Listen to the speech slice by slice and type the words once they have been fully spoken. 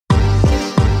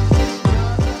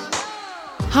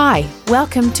Hi,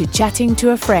 welcome to Chatting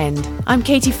to a Friend. I'm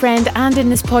Katie Friend, and in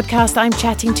this podcast I'm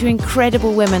chatting to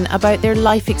incredible women about their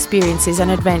life experiences and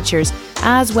adventures,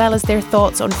 as well as their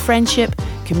thoughts on friendship,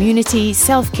 community,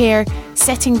 self-care,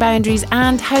 setting boundaries,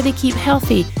 and how they keep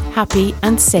healthy, happy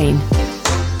and sane.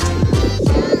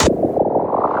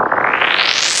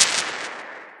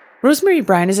 Rosemary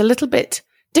Brown is a little bit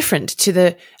different to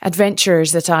the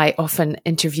adventurers that I often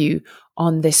interview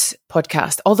on this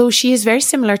podcast, although she is very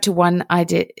similar to one I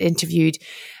interviewed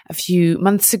a few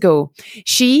months ago.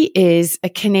 She is a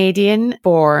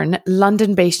Canadian-born,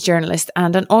 London-based journalist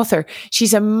and an author.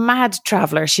 She's a mad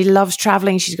traveller. She loves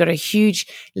travelling. She's got a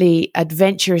hugely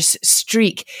adventurous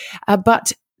streak.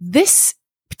 But this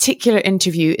particular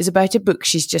interview is about a book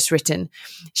she's just written.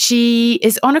 She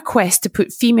is on a quest to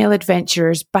put female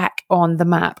adventurers back on the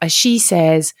map. As she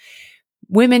says,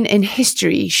 women in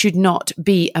history should not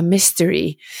be a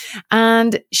mystery.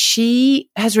 And she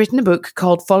has written a book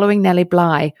called Following Nellie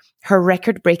Bly, her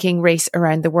record-breaking race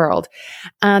around the world.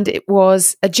 And it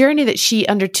was a journey that she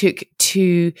undertook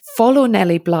to follow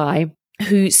Nellie Bly,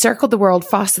 who circled the world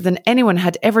faster than anyone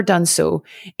had ever done so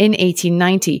in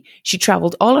 1890. She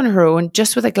travelled all on her own,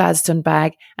 just with a Gladstone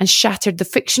bag, and shattered the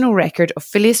fictional record of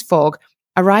Phileas Fogg,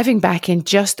 arriving back in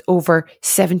just over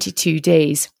 72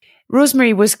 days.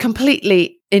 Rosemary was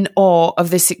completely in awe of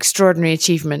this extraordinary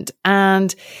achievement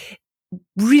and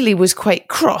really was quite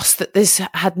cross that this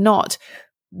had not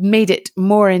made it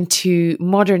more into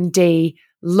modern day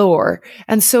lore.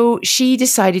 And so she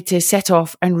decided to set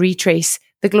off and retrace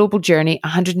the global journey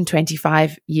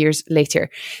 125 years later.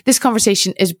 This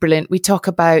conversation is brilliant. We talk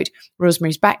about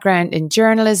Rosemary's background in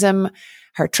journalism,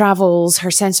 her travels,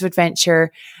 her sense of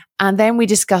adventure, and then we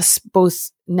discuss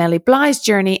both Nellie Bly's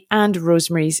journey and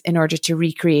Rosemary's in order to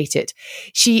recreate it.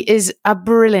 She is a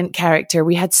brilliant character.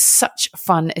 We had such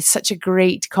fun. It's such a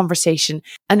great conversation,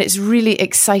 and it's really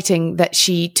exciting that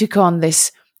she took on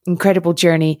this incredible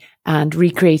journey and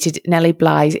recreated Nellie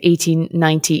Bly's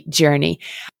 1890 journey.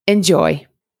 Enjoy.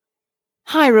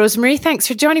 Hi, Rosemary. Thanks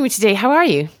for joining me today. How are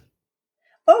you?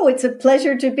 Oh, it's a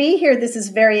pleasure to be here. This is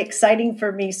very exciting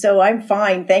for me, so I'm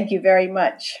fine. Thank you very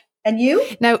much. And you?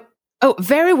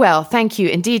 Very well. Thank you.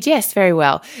 Indeed. Yes, very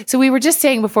well. So we were just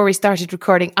saying before we started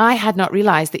recording, I had not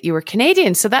realized that you were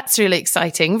Canadian. So that's really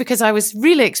exciting because I was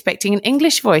really expecting an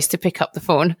English voice to pick up the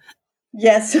phone.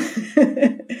 Yes.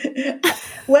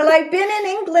 Well, I've been in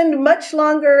England much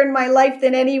longer in my life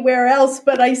than anywhere else,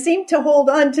 but I seem to hold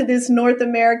on to this North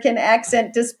American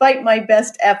accent despite my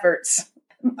best efforts.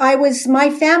 My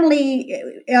family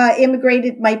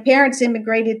immigrated, my parents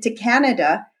immigrated to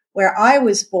Canada, where I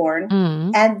was born,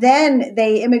 and then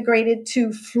they immigrated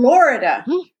to Florida,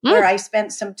 where I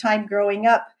spent some time growing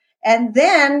up. And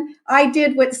then I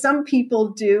did what some people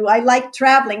do. I like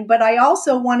traveling, but I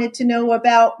also wanted to know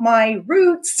about my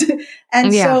roots.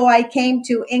 And so I came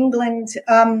to England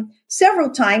several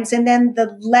times. And then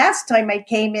the last time I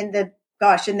came in the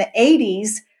 80s,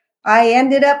 I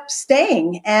ended up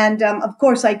staying. And of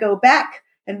course, I go back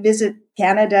and visit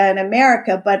Canada and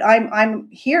America, but I'm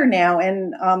here now.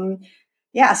 And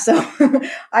so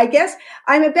I guess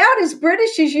I'm about as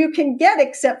British as you can get,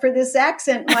 except for this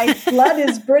accent. My blood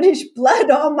is British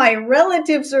blood. All my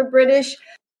relatives are British.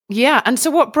 Yeah. And so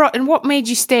what made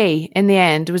you stay in the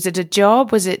end? Was it a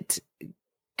job? Was it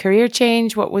career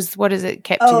change? What is it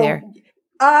kept you there?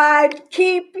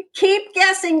 Keep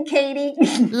guessing, Katie.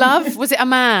 Love? Was it a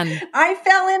man? I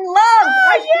fell in love.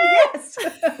 Yes.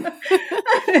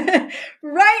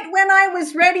 Right when I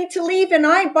was ready to leave.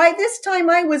 And by this time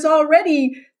I was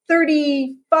already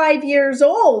 35 years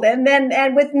old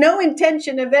and with no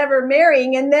intention of ever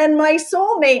marrying. And then my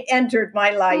soulmate entered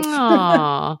my life.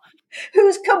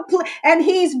 And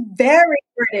he's very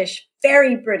British,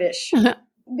 very British.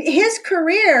 His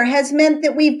career has meant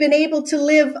that we've been able to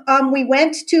live. We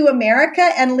went to America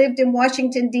and lived in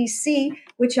Washington, D.C.,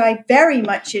 which I very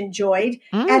much enjoyed.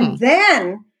 And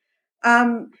then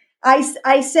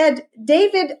I said,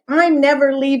 David, I'm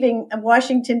never leaving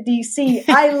Washington, D.C.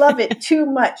 I love it too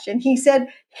much. And he said,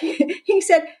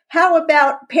 how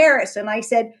about Paris? And I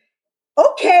said,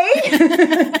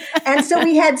 okay. And so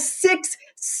we had six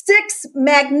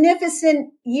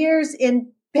magnificent years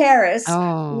in Paris,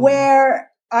 where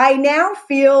I now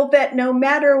feel that no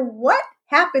matter what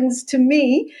happens to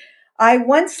me, I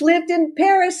once lived in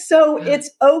Paris, so it's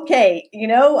okay.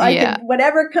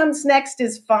 Whatever comes next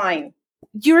is fine.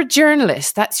 You're a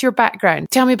journalist. That's your background.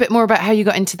 Tell me a bit more about how you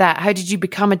got into that. How did you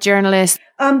become a journalist?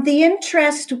 The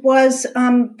interest was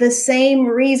the same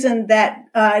reason that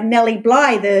Nellie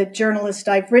Bly, the journalist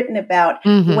I've written about,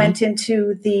 went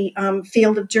into the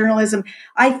field of journalism.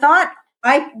 I thought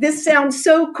this sounds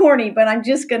so corny, but I'm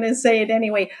just going to say it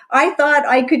anyway. I thought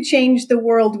I could change the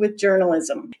world with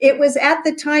journalism. It was at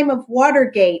the time of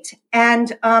Watergate.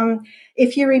 And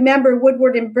if you remember,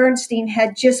 Woodward and Bernstein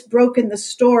had just broken the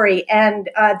story, and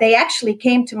they actually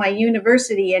came to my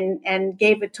university and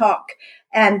gave a talk.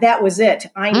 And that was it.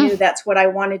 I knew that's what I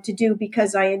wanted to do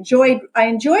because I enjoyed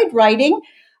writing.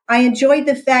 I enjoyed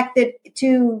the fact that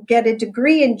to get a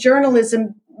degree in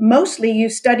journalism, mostly you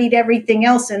studied everything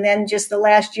else, and then just the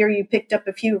last year you picked up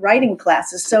a few writing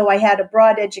classes. So I had a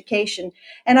broad education,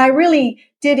 and I really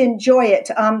did enjoy it.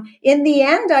 In the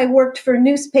end, I worked for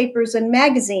newspapers and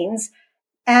magazines,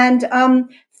 and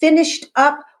finished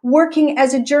up working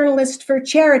as a journalist for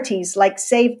charities like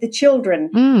Save the Children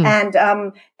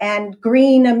and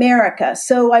Green America.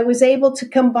 So I was able to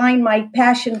combine my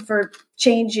passion for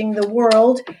changing the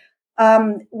world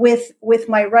with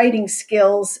my writing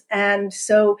skills. And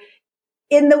so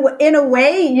in a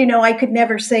way, you know, I could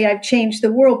never say I've changed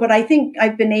the world, but I think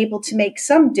I've been able to make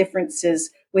some differences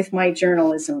with my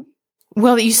journalism.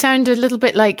 Well, you sound a little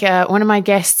bit like one of my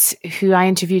guests who I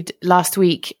interviewed last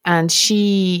week, and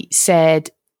she said,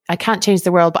 I can't change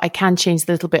the world, but I can change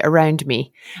the little bit around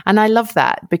me. And I love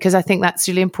that because I think that's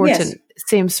really important. Yes.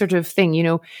 Same sort of thing, you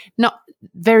know, not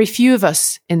very few of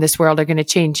us in this world are going to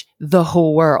change the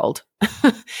whole world,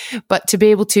 but to be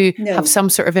able to have some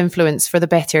sort of influence for the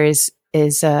better is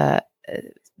a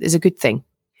good thing.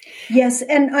 Yes,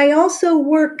 and I also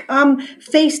work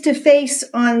face to face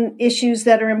on issues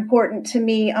that are important to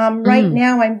me. Right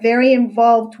now, I'm very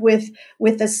involved with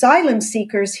asylum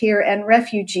seekers here and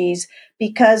refugees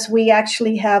because we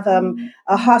actually have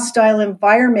a hostile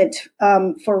environment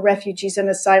for refugees and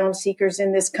asylum seekers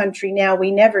in this country now.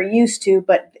 We never used to,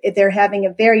 but they're having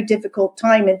a very difficult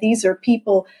time. And these are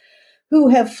people who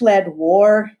have fled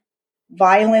war,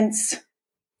 violence,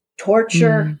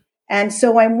 torture. And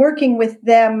so I'm working with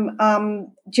them,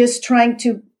 just trying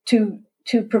to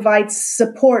provide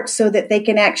support so that they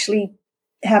can actually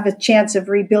have a chance of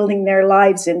rebuilding their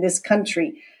lives in this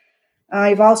country.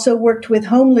 I've also worked with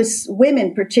homeless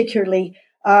women, particularly,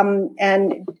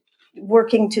 and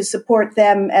working to support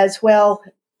them as well.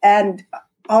 And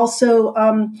also,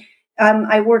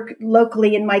 I work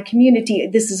locally in my community.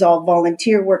 This is all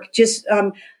volunteer work, just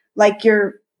like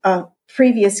your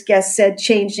previous guest said,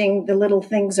 changing the little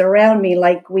things around me,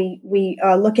 like we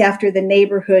look after the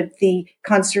neighborhood, the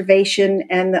conservation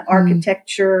and the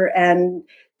architecture and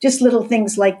just little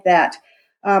things like that.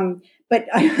 But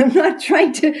I'm not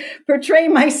trying to portray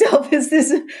myself as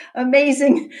this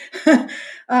amazing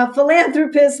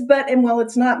philanthropist,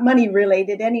 it's not money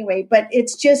related anyway, but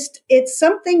it's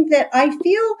something that I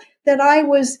feel that I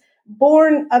was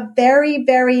born a very,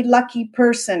 very lucky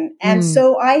person. And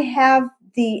so I have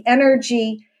the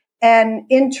energy and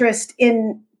interest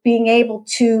in being able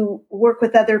to work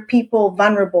with other people,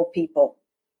 vulnerable people.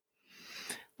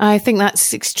 I think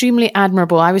that's extremely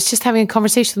admirable. I was just having a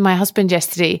conversation with my husband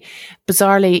yesterday,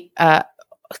 bizarrely,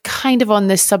 kind of on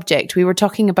this subject. We were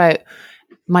talking about,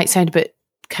 might sound a bit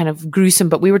kind of gruesome,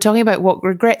 but we were talking about what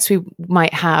regrets we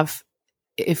might have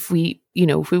if we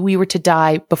were to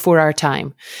die before our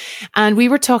time. And we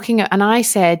were talking, and I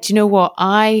said, you know what,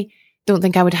 I don't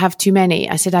think I would have too many.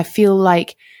 I said, I feel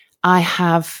like I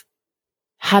have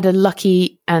had a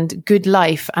lucky and good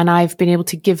life, and I've been able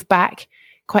to give back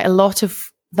quite a lot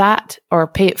of that, or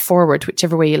pay it forward,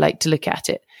 whichever way you like to look at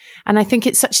it. And I think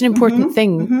it's such an important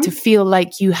thing to feel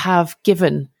like you have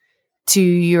given to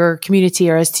your community,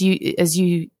 or as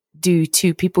you do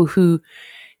to people who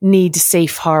need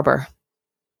safe harbor.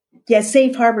 Yes,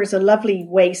 safe harbor is a lovely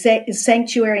way.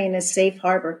 Sanctuary and a safe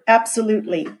harbor.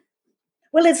 Absolutely.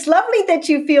 Well, it's lovely that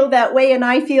you feel that way, and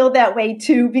I feel that way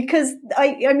too, because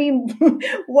I mean,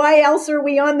 why else are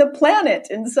we on the planet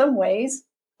in some ways?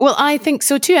 Well, I think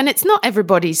so too. And it's not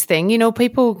everybody's thing. You know,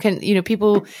 people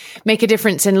make a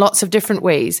difference in lots of different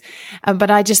ways.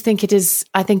 But I just think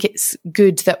I think it's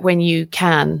good that when you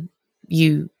can,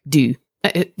 you do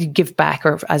you give back,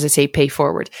 or as I say, pay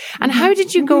forward. And how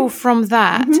did you go from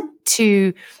that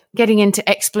to getting into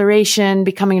exploration,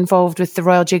 becoming involved with the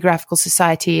Royal Geographical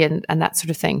Society and that sort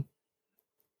of thing?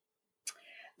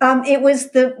 It was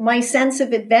my sense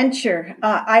of adventure.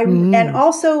 And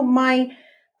also my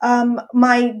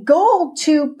goal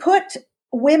to put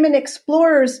women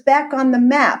explorers back on the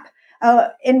map.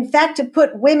 In fact, to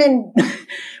put women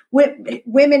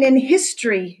in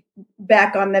history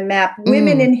back on the map.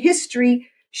 Women in history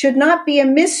should not be a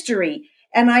mystery.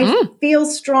 And I feel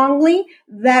strongly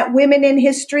that women in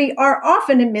history are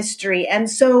often a mystery. And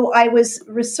so I was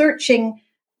researching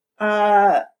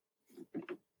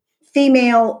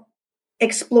female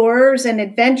explorers and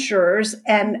adventurers.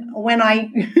 And when I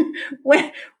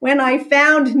when I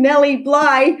found Nellie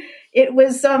Bly, it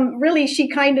was really, she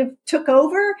kind of took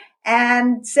over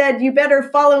and said, "You better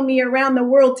follow me around the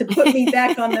world to put me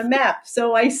back on the map."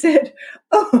 So I said,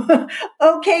 "Oh,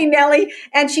 okay, Nellie."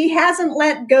 And she hasn't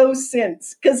let go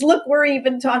since, because look, we're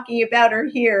even talking about her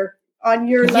here on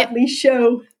your lovely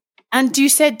show. And you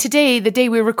said today, the day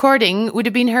we're recording, would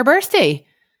have been her birthday.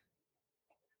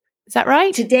 Is that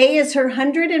right? Today is her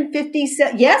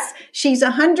 157. Yes, she's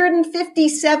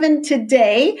 157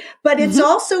 today, but it's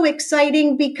also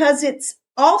exciting because it's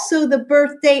also the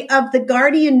birthday of the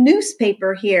Guardian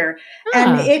newspaper here.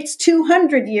 And it's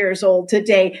 200 years old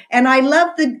today. And I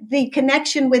love the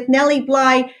connection with Nellie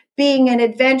Bly being an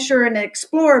adventurer and an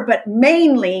explorer, but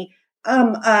mainly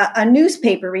a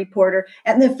newspaper reporter.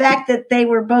 And the fact that they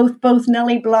were both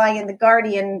Nellie Bly and the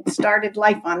Guardian started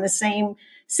life on the same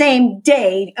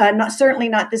day, certainly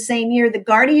not the same year. The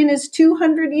Guardian is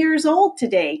 200 years old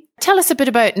today. Tell us a bit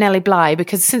about Nellie Bly,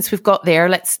 because since we've got there,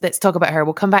 let's talk about her.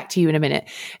 We'll come back to you in a minute.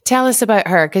 Tell us about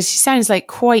her, because she sounds like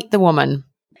quite the woman.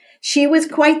 She was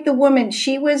quite the woman.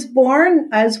 She was born,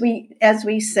 as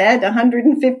we said,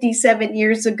 157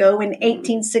 years ago in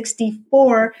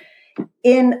 1864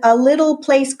 in a little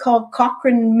place called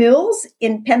Cochrane Mills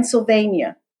in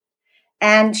Pennsylvania.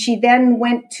 And she then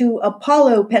went to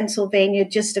Apollo, Pennsylvania,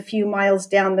 just a few miles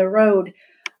down the road.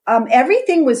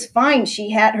 Everything was fine.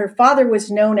 Her father was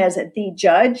known as the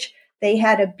judge. They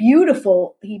had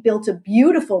he built a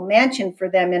beautiful mansion for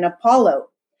them in Apollo.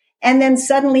 And then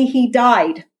suddenly he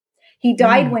died. He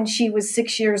died when she was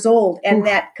 6 years old, and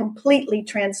that completely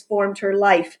transformed her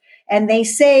life. And they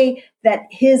say that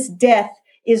his death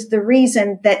is the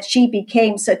reason that she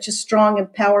became such a strong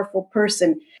and powerful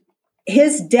person.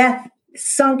 His death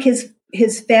sunk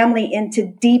his family into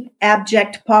deep,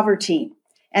 abject poverty.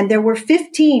 And there were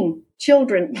 15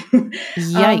 children.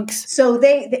 Yikes. So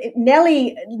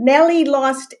Nellie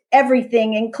lost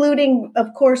everything, including,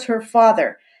 of course, her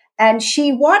father. And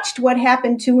she watched what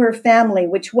happened to her family,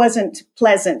 which wasn't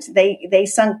pleasant. They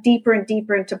sunk deeper and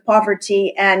deeper into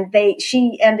poverty, and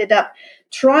she ended up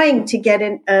trying to get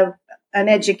an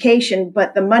education,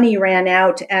 but the money ran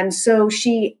out. And so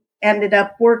she ended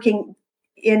up working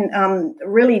in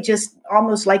really just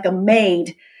almost like a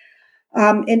maid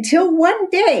until one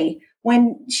day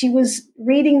when she was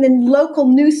reading the local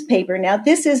newspaper. Now,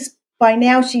 by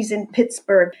now she's in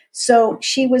Pittsburgh. So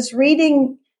she was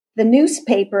reading the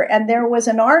newspaper, and there was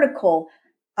an article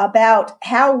about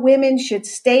how women should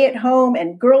stay at home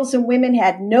and girls and women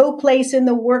had no place in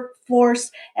the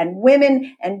workforce, and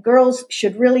women and girls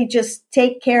should really just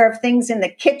take care of things in the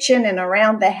kitchen and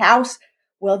around the house.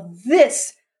 Well,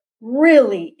 this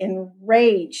really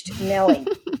enraged Nellie.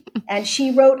 And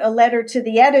she wrote a letter to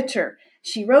the editor.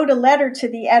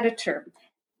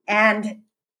 And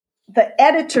the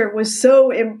editor was so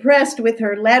impressed with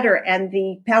her letter and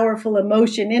the powerful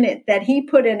emotion in it that he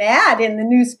put an ad in the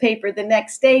newspaper the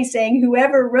next day saying,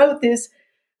 "Whoever wrote this,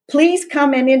 please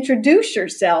come and introduce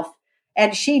yourself."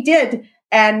 And she did.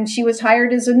 And she was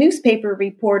hired as a newspaper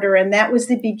reporter. And that was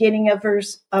the beginning of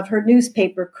her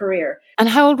newspaper career. And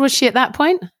how old was she at that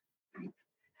point?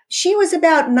 She was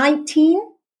about 19.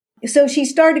 So she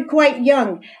started quite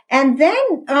young. And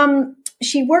then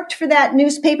she worked for that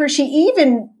newspaper. She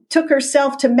even took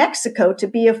herself to Mexico to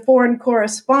be a foreign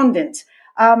correspondent.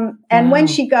 And when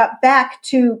she got back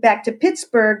to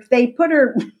Pittsburgh, they put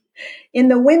her in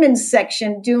the women's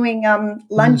section doing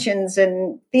luncheons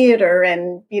and theater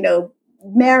and,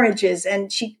 marriages.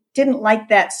 And she didn't like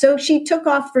that. So she took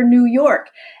off for New York.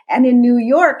 And in New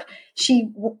York,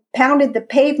 she pounded the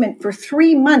pavement for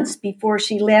 3 months before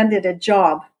she landed a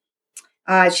job.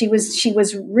 She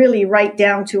was really right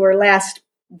down to her last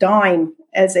dime,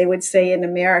 as they would say in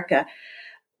America.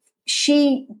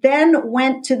 She then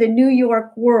went to the New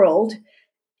York World,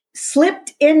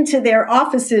 slipped into their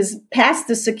offices past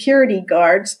the security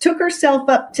guards, took herself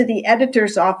up to the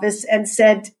editor's office and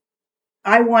said,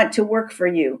 "I want to work for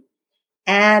you."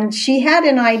 And she had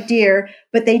an idea,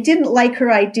 but they didn't like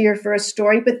her idea for a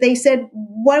story. But they said,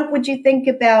 "What would you think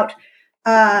about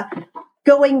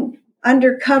going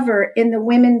undercover in the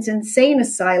Women's Insane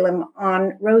Asylum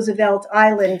on Roosevelt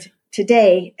Island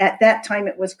today?" At that time,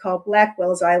 it was called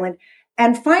Blackwell's Island,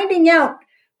 and finding out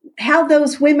how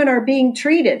those women are being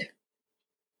treated.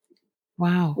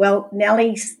 Wow. Well,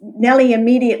 Nellie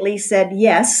immediately said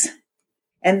yes.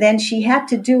 And then she had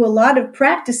to do a lot of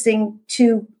practicing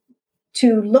to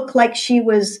look like she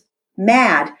was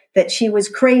mad, that she was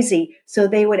crazy. So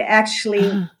they would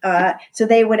actually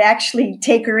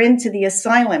take her into the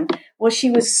asylum. Well,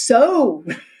 she was so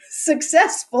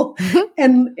successful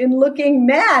and in looking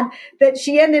mad that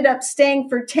she ended up staying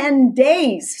for 10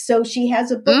 days. So she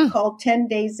has a book called 10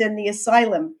 Days in the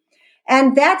Asylum.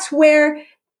 And that's where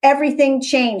everything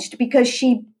changed, because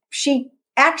she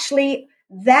actually,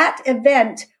 that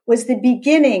event was the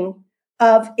beginning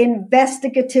of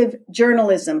investigative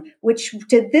journalism, which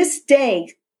to this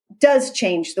day does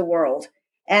change the world.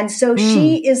 And so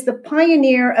she is the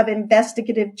pioneer of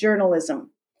investigative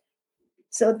journalism.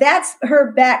 So that's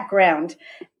her background.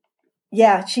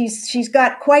 Yeah, she's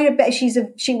got quite a bit.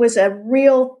 She was a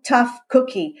real tough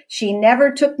cookie. She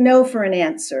never took no for an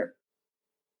answer.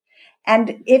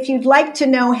 And if you'd like to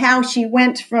know how she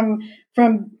went from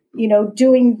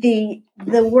doing the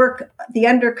work, the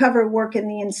undercover work in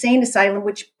the insane asylum,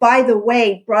 which, by the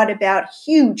way, brought about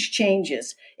huge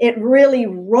changes. It really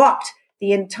rocked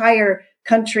the entire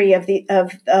country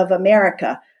of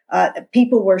America.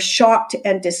 People were shocked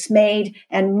and dismayed,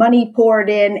 and money poured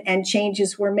in, and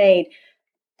changes were made.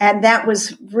 And that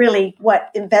was really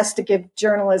what investigative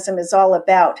journalism is all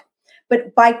about.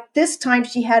 But by this time,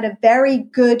 she had a very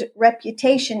good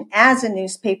reputation as a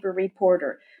newspaper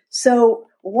reporter. So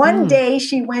one day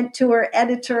she went to her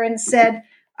editor and said,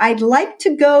 "I'd like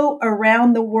to go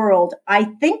around the world. I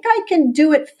think I can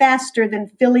do it faster than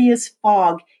Phileas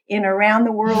Fogg in Around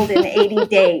the World in 80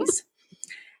 days.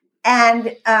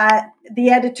 And the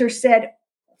editor said,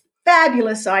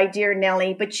 "Fabulous idea,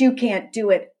 Nellie, but you can't do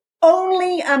it.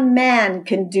 Only a man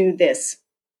can do this,"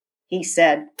 he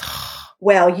said.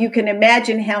 Well, you can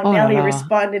imagine how Nellie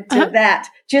responded to that,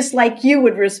 just like you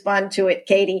would respond to it,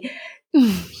 Katie.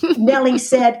 Nellie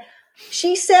said,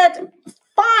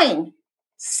 "Fine,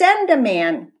 send a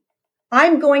man.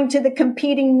 I'm going to the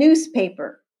competing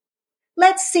newspaper.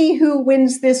 Let's see who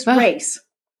wins this race."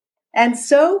 And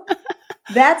so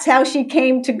that's how she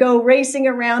came to go racing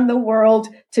around the world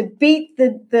to beat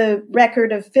the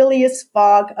record of Phileas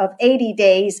Fogg of 80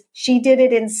 days. She did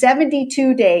it in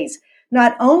 72 days.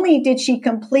 Not only did she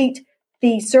complete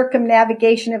the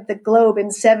circumnavigation of the globe in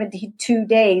 72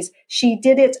 days, she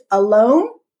did it alone,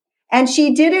 and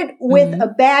she did it with a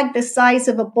bag the size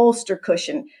of a bolster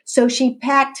cushion. So she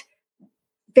packed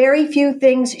very few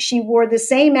things. She wore the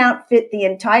same outfit the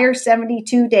entire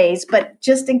 72 days, but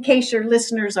just in case your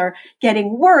listeners are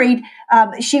getting worried,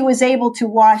 she was able to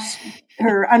wash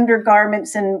her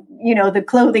undergarments and, the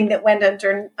clothing that went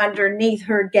underneath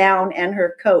her gown and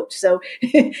her coat. So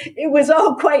it was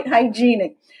all quite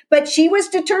hygienic. But she was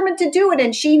determined to do it,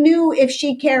 and she knew if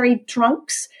she carried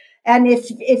trunks and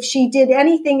if she did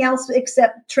anything else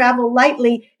except travel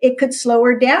lightly, it could slow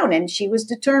her down, and she was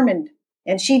determined,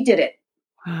 and she did it.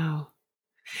 Wow.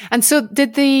 And so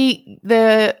did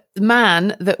the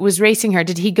man that was racing her,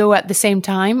 did he go at the same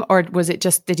time, or was it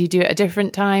just, did he do it at a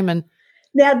different time? And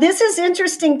now this is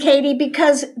interesting, Katie,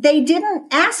 because they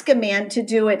didn't ask a man to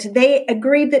do it. They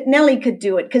agreed that Nellie could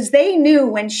do it, because they knew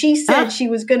when she said she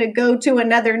was going to go to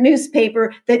another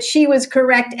newspaper that she was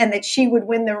correct and that she would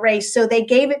win the race. So they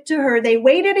gave it to her. They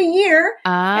waited a year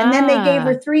and then they gave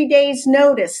her 3 days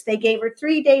notice. They gave her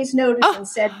 3 days notice and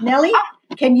said, "Nellie,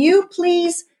 can you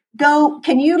please go?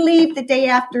 Can you leave the day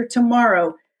after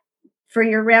tomorrow for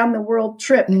your round the world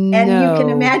trip?" No. And you can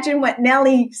imagine what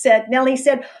Nellie said. Nellie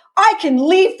said, "I can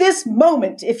leave this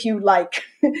moment if you like."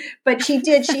 But she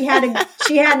did. She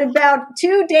had about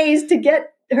 2 days to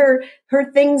get her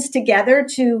things together.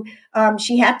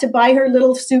 She had to buy her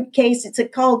little suitcase. It's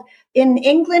called, in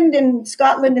England and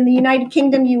Scotland and the United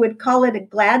Kingdom, you would call it a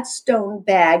Gladstone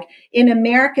bag. In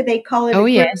America, they call it a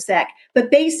gripsack. But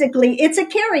basically, it's a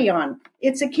carry-on.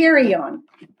 It's a carry-on.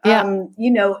 Yeah.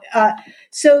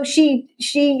 So she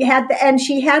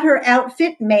had her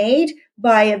outfit made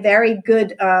by a very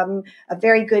good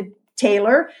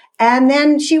tailor, and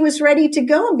then she was ready to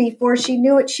go. And before she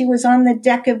knew it, she was on the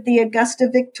deck of the Augusta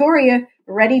Victoria,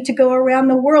 ready to go around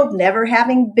the world, never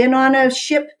having been on a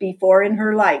ship before in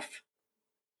her life.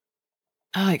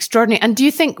 Oh, extraordinary. And do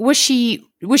you think, was she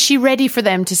ready for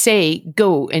them to say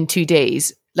go in 2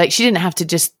 days? Like, she didn't have to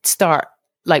just start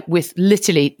like with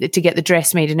literally to get the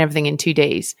dress made and everything in 2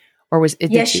 days, or was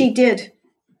it? Yes, she did.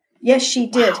 Yes, she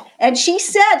did. Wow. And she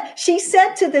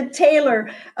said to the tailor,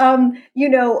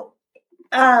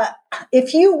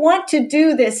 if you want to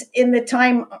do this in the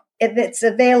time that's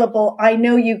available, I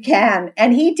know you can.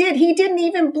 And he did. He didn't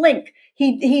even blink.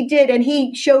 He did. And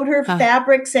he showed her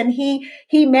fabrics, and he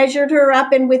measured her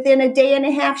up. And within a day and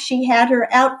a half, she had her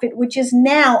outfit, which is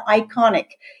now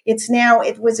iconic.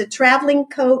 It was a traveling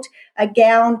coat, a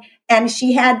gown, and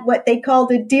she had what they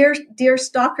called a deer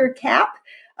stalker cap,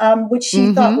 which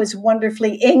she thought was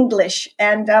wonderfully English,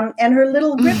 and her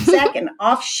little gripsack, and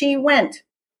off she went.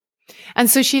 And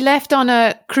so she left on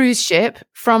a cruise ship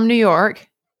from New York.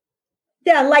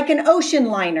 Yeah, like an ocean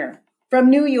liner from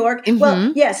New York. Mm-hmm.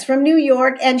 Well, yes, from New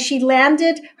York. And she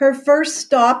landed her first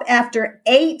stop after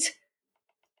 8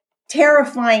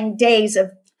 terrifying days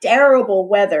of terrible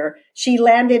weather. She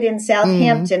landed in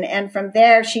Southampton, and from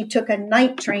there she took a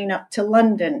night train up to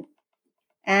London.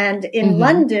 And in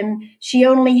London, she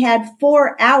only had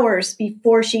 4 hours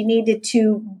before she needed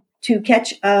to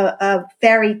catch a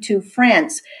ferry to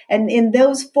France. And in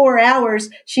those 4 hours,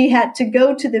 she had to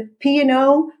go to the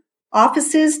P&O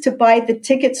offices to buy the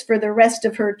tickets for the rest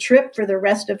of her trip, for the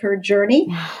rest of her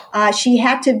journey. She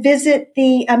had to visit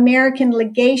the American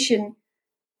legation,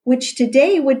 which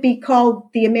today would be called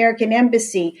the American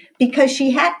Embassy, because she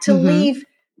had to leave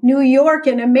New York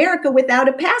and America without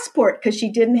a passport because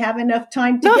she didn't have enough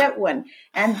time to get one.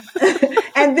 And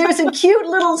and there's a cute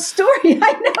little story.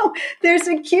 I know there's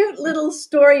a cute little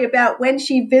story about when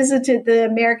she visited the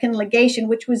American legation,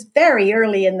 which was very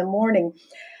early in the morning.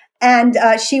 And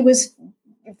she was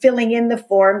filling in the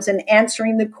forms and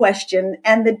answering the question.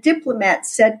 And the diplomat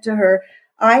said to her,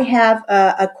 I have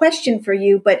a question for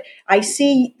you, but I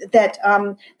see that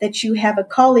that you have a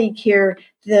colleague here,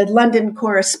 the London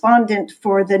correspondent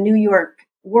for the New York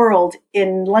World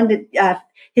in London.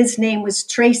 His name was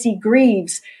Tracy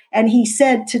Greaves. And he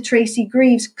said to Tracy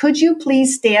Greaves, could you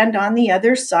please stand on the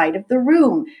other side of the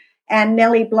room? And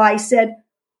Nellie Bly said,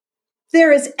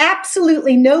 there is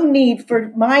absolutely no need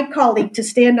for my colleague to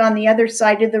stand on the other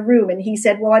side of the room. And he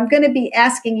said, well, I'm going to be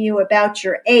asking you about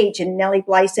your age. And Nellie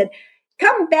Bly said,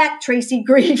 come back, Tracy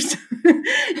Greaves.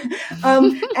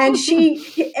 And she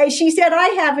said, I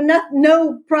have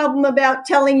no problem about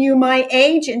telling you my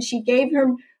age. And she gave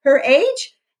her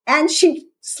age, and she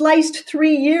sliced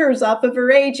 3 years off of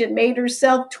her age and made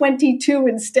herself 22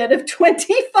 instead of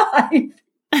 25.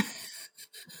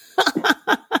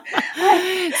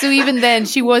 So even then,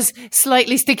 she was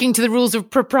slightly sticking to the rules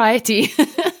of propriety.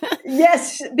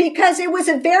 Yes, because it was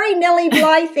a very Nellie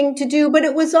Bly thing to do, but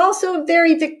it was also a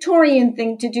very Victorian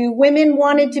thing to do. Women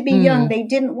wanted to be young. They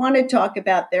didn't want to talk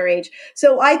about their age.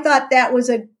 So I thought that was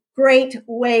a great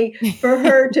way for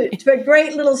her to a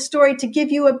great little story to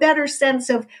give you a better sense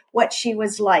of what she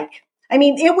was like. I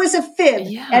mean, it was a fib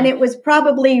and it was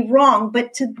probably wrong,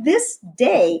 but to this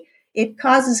day, it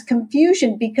causes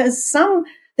confusion because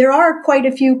there are quite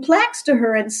a few plaques to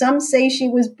her, and some say she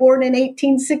was born in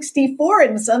 1864,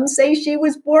 and some say she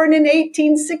was born in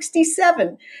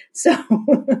 1867. So,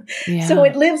 so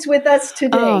it lives with us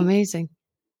today. Oh, amazing.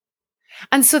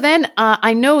 And so then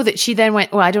I know that she then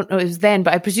went, well, I don't know if it was then,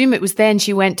 but I presume it was then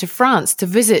she went to France to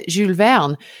visit Jules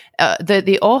Verne,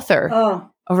 the author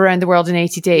of Around the World in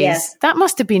 80 Days. Yes. That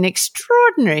must have been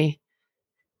extraordinary.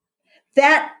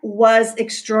 That was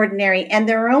extraordinary. And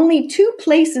there are only 2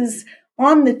 places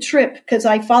on the trip, because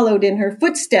I followed in her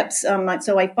footsteps,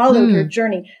 so I followed her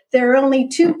journey. There are only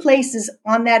 2 places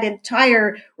on that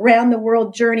entire round the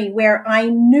world journey where I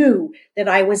knew that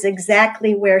I was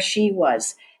exactly where she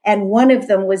was. And one of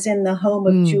them was in the home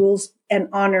of Jules and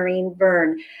Honorine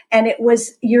Verne. And it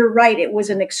was, you're right, it was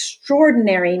an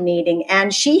extraordinary meeting.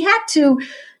 And she had to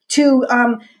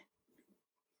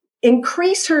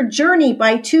increase her journey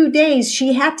by 2 days.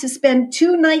 She had to spend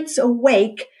 2 nights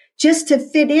awake just to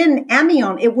fit in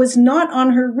Amiens. It was not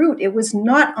on her route. It was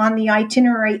not on the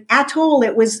itinerary at all.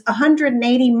 It was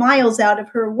 180 miles out of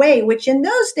her way, which in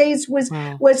those days was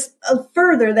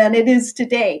further than it is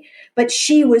today. But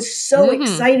she was so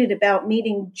excited about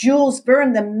meeting Jules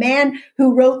Verne, the man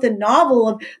who wrote the novel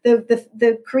of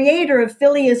the creator of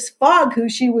Phileas Fogg, who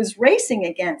she was racing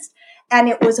against. And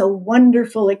it was a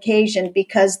wonderful occasion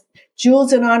because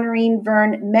Jules and Honorine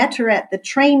Verne met her at the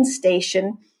train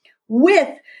station with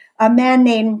a man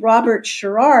named Robert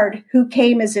Sherrard, who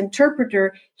came as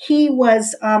interpreter. He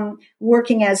was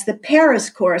working as the Paris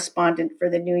correspondent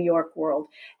for the New York World.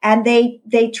 And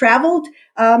they traveled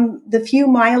the few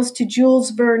miles to Jules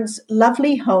Verne's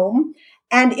lovely home.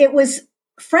 And it was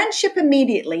friendship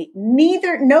immediately.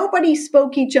 Nobody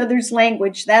spoke each other's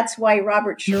language. That's why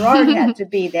Robert Sherrard had to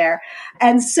be there.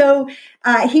 And so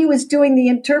he was doing the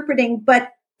interpreting,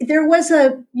 but there was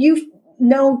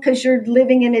because you're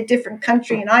living in a different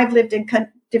country, and I've lived in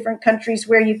different countries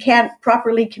where you can't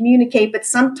properly communicate, but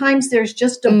sometimes there's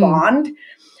just a bond.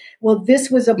 Well,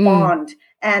 this was a bond,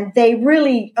 and they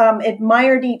really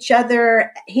admired each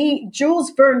other. Jules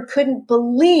Verne couldn't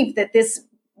believe that this,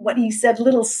 what he said,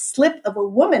 little slip of a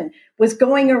woman was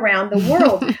going around the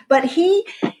world, but he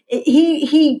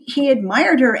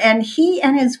admired her, and he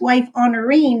and his wife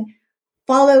Honorine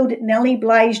followed Nellie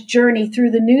Bly's journey through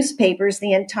the newspapers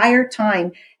the entire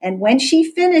time. And when she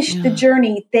finished the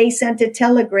journey, they sent a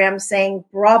telegram saying,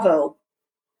 bravo.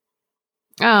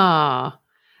 Ah,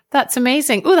 that's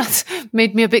amazing. Oh, that's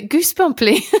made me a bit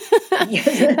goosebumpy.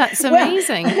 That's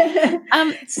amazing.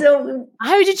 So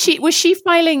how did was she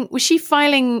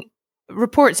filing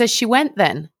reports as she went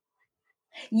then?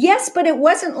 Yes, but it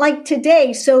wasn't like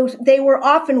today. So they were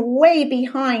often way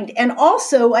behind. And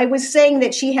also, I was saying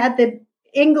that she had the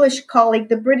English colleague,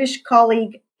 the British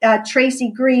colleague,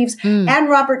 Tracy Greaves and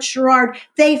Robert Sherrard.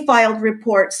 They filed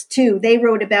reports too. They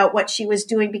wrote about what she was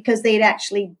doing because they'd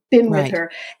actually been with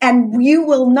her. And you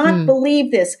will not believe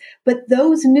this, but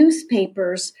those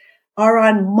newspapers are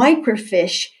on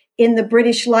microfiche in the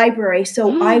British Library.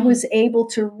 So I was able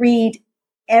to read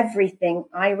everything.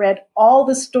 I read all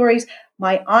the stories.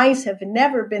 My eyes have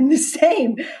never been the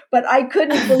same, but I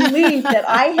couldn't believe that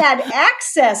I had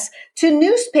access to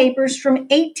newspapers from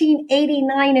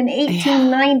 1889 and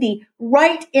 1890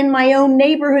 right in my own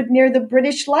neighborhood near the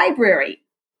British Library.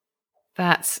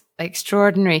 That's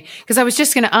extraordinary. Because I was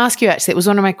just going to ask you, actually, it was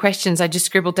one of my questions I just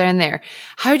scribbled down there.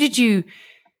 How did you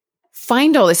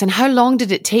find all this and how long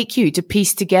did it take you to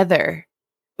piece together?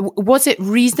 Was it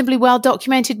reasonably well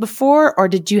documented before, or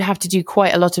did you have to do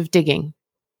quite a lot of digging?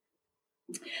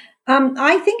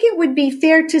 I think it would be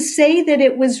fair to say that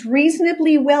it was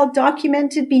reasonably well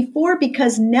documented before,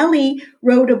 because Nellie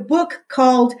wrote a book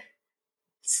called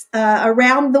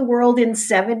Around the World in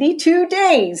 72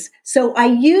 Days. So I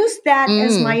used that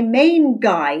as my main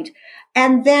guide.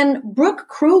 And then Brooke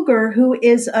Kruger, who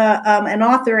is an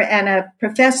author and a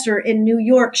professor in New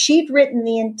York, she'd written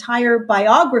the entire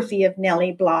biography of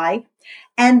Nellie Bly.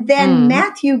 And then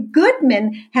Matthew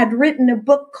Goodman had written a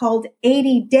book called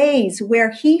 80 Days, where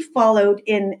he followed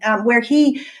where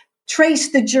he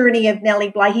traced the journey of Nellie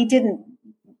Bly. He didn't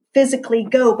physically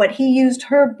go, but he used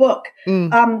her book.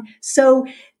 So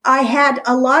I had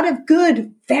a lot of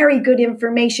very good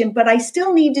information, but I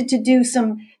still needed to do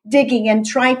some digging and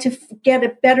try to get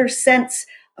a better sense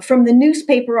from the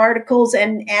newspaper articles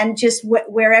and just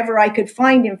wherever I could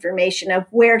find information of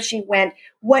where she went,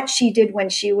 what she did when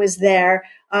she was there,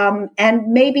 and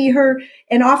maybe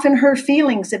often her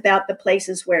feelings about the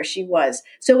places where she was.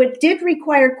 So it did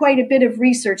require quite a bit of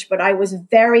research, but I was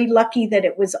very lucky that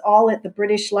it was all at the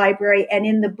British Library and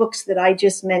in the books that I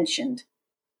just mentioned.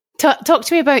 Talk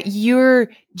to me about your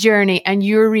journey and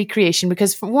your recreation,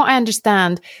 because from what I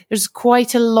understand, there's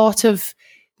quite a lot of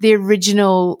the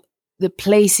original, the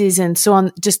places and so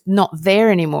on, just not there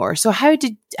anymore. So how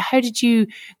did you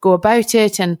go about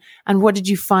it, and what did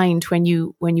you find when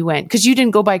you went? Because you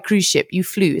didn't go by cruise ship, you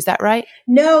flew, is that right?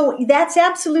 No, that's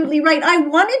absolutely right. I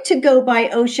wanted to go by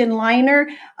ocean liner,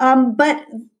 but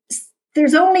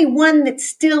there's only one that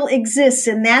still exists,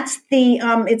 and that's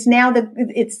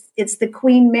it's the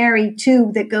Queen Mary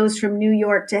 2 that goes from New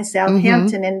York to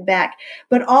Southampton and back.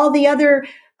 But all the other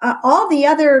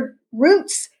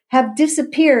routes have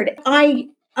disappeared. I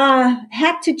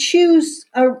had to choose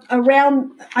I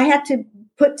had to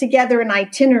put together an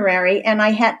itinerary, and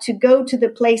I had to go to the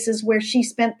places where she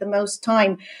spent the most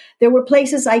time. There were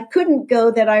places I couldn't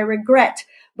go that I regret,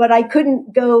 but I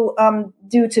couldn't go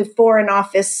due to Foreign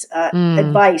Office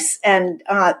advice. And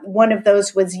one of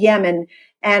those was Yemen.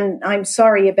 And I'm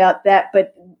sorry about that,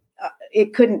 but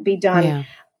it couldn't be done. Yeah.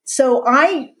 So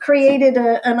I created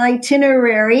an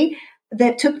itinerary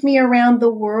that took me around the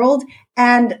world.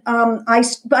 And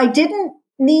I didn't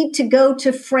need to go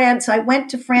to France. I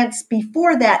went to France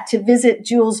before that to visit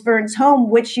Jules Verne's home,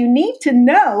 which you need to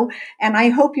know, and I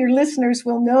hope your listeners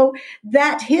will know,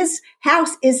 that his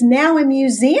house is now a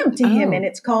museum to him, and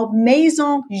it's called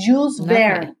Maison Jules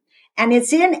Verne. And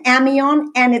it's in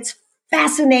Amiens, and it's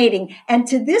fascinating. And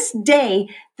to this day,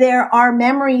 there are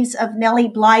memories of Nellie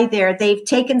Bly there. They've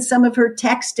taken some of her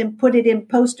text and put it in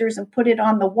posters and put it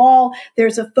on the wall.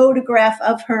 There's a photograph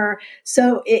of her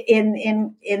so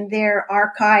in their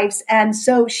archives. And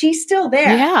so she's still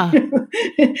there. Yeah.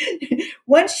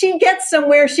 Once she gets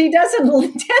somewhere, she doesn't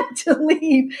intend to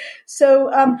leave.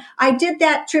 So I did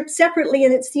that trip separately,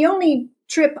 and it's the only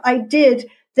trip I did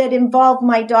that involved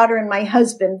my daughter and my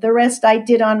husband. The rest I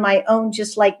did on my own,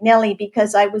 just like Nellie,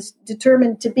 because I was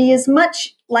determined to be as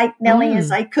much like Nellie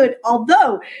as I could.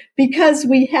 Although, because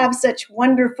we have such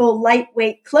wonderful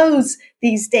lightweight clothes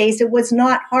these days, it was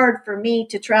not hard for me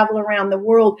to travel around the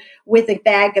world with a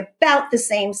bag about the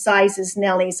same size as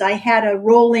Nellie's. I had a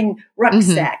rolling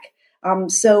rucksack.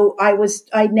 So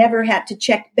I never had to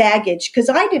check baggage because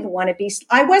I didn't want to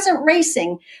I wasn't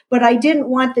racing, but I didn't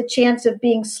want the chance of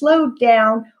being slowed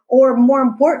down, or more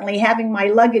importantly, having my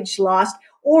luggage lost,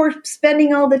 or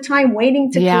spending all the time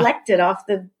waiting to collect it off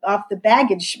the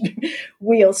baggage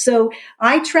wheel. So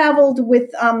I traveled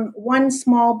with, one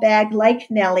small bag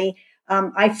like Nellie.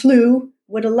 I flew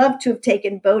would have loved to have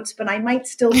taken boats, but I might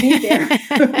still be there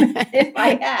if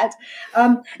I had.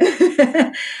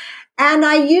 And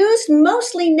I used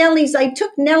mostly Nellie's. I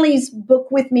took Nellie's book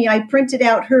with me. I printed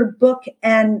out her book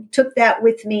and took that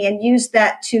with me and used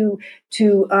that to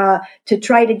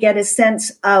try to get a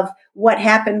sense of what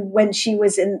happened when she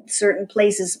was in certain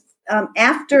places.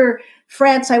 After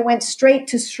France, I went straight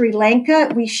to Sri Lanka.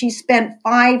 She spent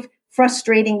 5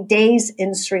 frustrating days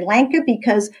in Sri Lanka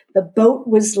because the boat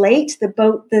was late. The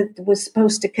boat that was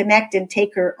supposed to connect and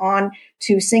take her on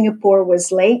to Singapore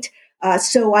was late.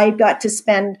 So I got to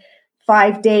spend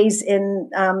 5 days in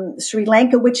Sri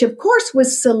Lanka, which of course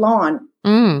was Ceylon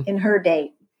in her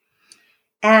day.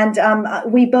 And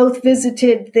we both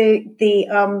visited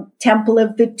the Temple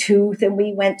of the Tooth, and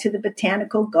we went to the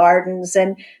botanical gardens,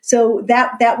 and so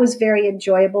that was very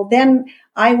enjoyable. Then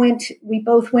we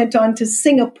both went on to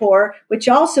Singapore, which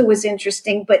also was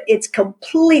interesting, but it's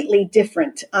completely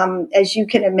different. As you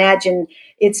can imagine,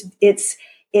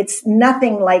 it's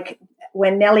nothing like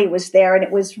when Nellie was there, and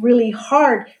it was really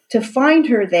hard to find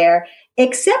her there,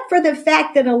 except for the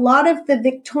fact that a lot of the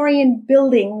Victorian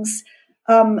buildings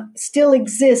still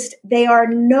exist. They are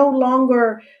no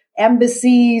longer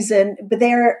embassies, but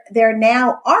they're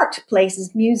now art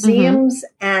places, museums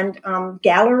and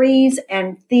galleries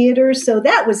and theaters. So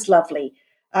that was lovely.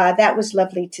 That was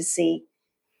lovely to see.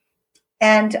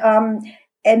 And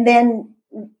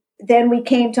then we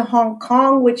came to Hong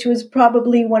Kong, which was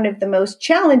probably one of the most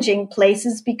challenging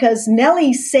places because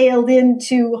Nellie sailed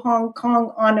into Hong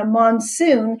Kong on a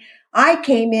monsoon. I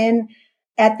came in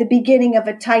at the beginning of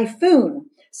a typhoon.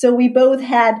 So we both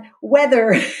had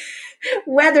weather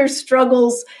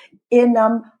struggles in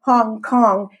Hong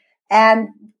Kong. And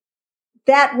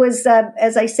that was,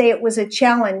 as I say, it was a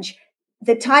challenge.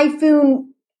 The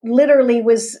typhoon literally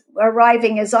was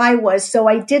arriving as I was, so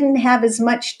I didn't have as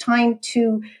much time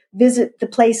to visit the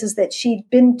places that she'd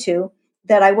been to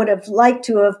that I would have liked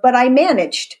to have, but I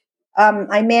managed.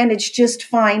 I managed just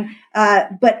fine.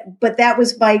 But that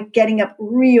was by getting up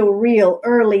real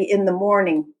early in the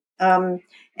morning.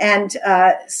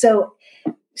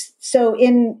 So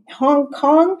in Hong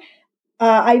Kong,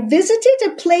 I visited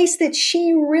a place that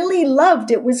she really loved.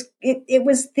 It was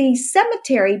the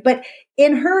cemetery, but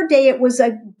in her day, it was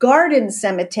a garden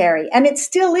cemetery, and it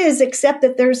still is, except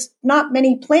that there's not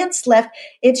many plants left.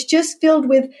 It's just filled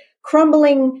with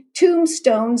crumbling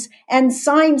tombstones and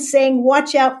signs saying,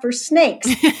 "Watch out for snakes."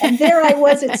 And there I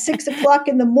was at 6:00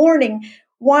 in the morning,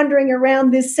 wandering around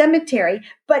this cemetery.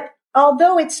 But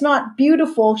although it's not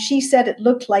beautiful, she said it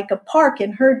looked like a park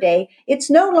in her day. It's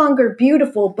no longer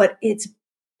beautiful, but it's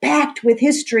packed with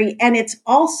history. And it's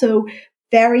also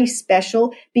very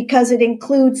special because it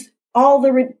includes all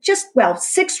the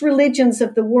 6 religions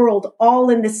of the world, all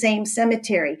in the same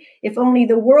cemetery. If only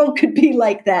the world could be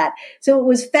like that. So it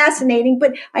was fascinating,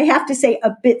 but I have to say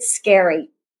a bit scary.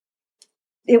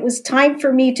 It was time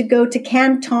for me to go to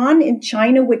Canton in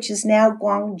China, which is now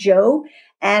Guangzhou.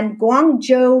 And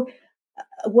Guangzhou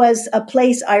was a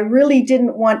place I really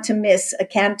didn't want to miss, a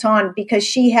Canton, because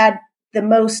she had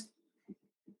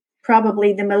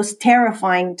probably the most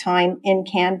terrifying time in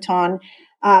Canton.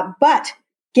 But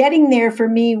getting there for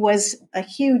me was a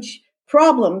huge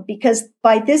problem because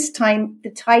by this time, the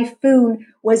typhoon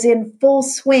was in full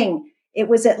swing. It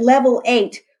was at level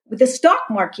 8, with the stock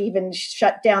market even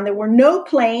shut down. There were no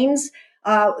planes,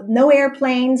 no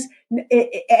airplanes.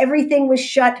 Everything was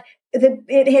shut.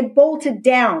 It had bolted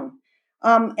down.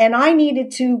 And I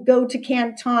needed to go to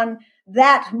Canton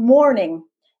that morning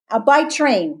by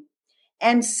train.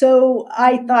 And so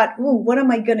I thought, what am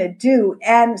I going to do?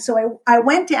 And so I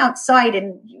went outside,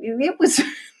 and it was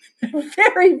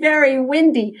very, very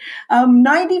windy,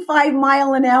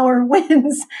 95-mile-an-hour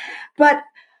winds. But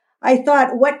I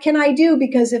thought, what can I do?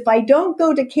 Because if I don't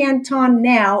go to Canton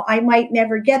now, I might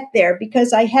never get there,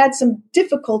 because I had some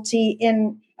difficulty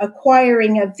in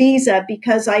acquiring a visa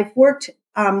because I've worked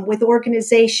with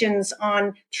organizations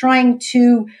on trying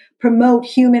to promote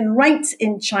human rights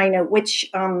in China,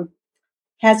 which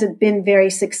hasn't been very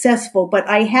successful. But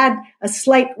I had a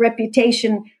slight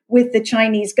reputation with the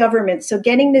Chinese government. So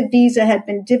getting the visa had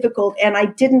been difficult, and I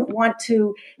didn't want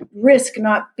to risk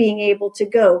not being able to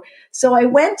go. So I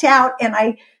went out and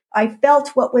I felt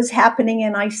what was happening,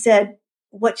 and I said,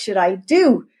 what should I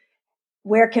do?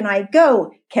 Where can I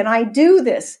go? Can I do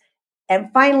this? And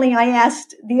finally, I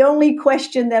asked the only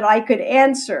question that I could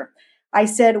answer. I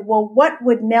said, well, what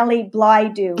would Nellie Bly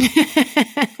do?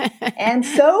 And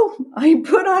so I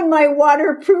put on my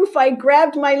waterproof, I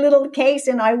grabbed my little case,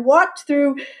 and I walked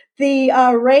through the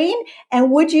rain.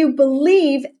 And would you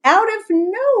believe, out of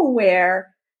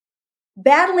nowhere,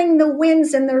 battling the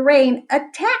winds and the rain, a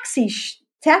taxi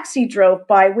taxi drove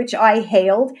by, which I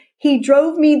hailed. He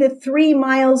drove me the 3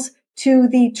 miles to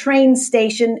the train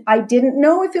station. I didn't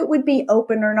know if it would be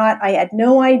open or not. I had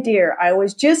no idea. I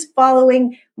was just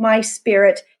following my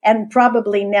spirit and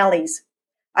probably Nellie's.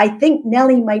 I think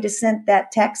Nellie might have sent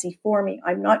that taxi for me.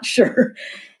 I'm not sure.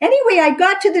 Anyway, I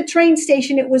got to the train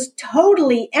station. It was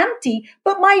totally empty,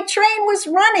 but my train was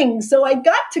running. So I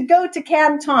got to go to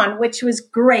Canton, which was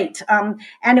great.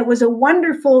 And it was a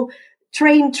wonderful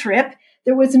train trip.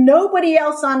 There was nobody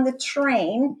else on the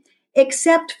train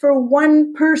except for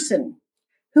one person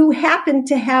who happened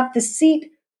to have the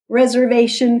seat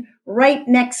reservation right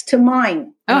next to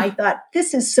mine. And I thought,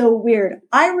 this is so weird.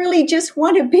 I really just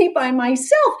want to be by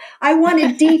myself. I want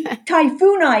to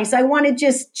de-typhoonize. I want to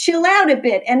just chill out a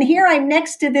bit. And here I'm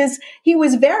next to this. He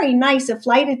was very nice, a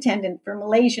flight attendant for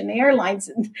Malaysian Airlines.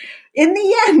 And in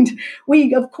the end,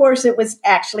 of course, it was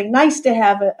actually nice to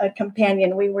have a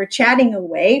companion. We were chatting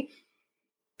away.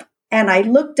 And I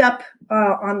looked up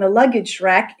on the luggage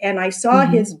rack and I saw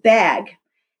his bag.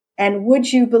 And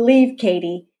would you believe,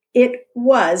 Katie, it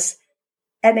was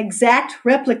an exact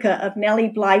replica of Nellie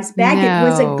Bly's bag. No. It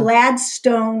was a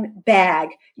Gladstone bag.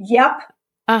 Yep.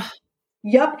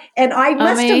 Yep. And I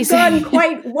must have gone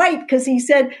quite white because he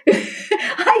said, he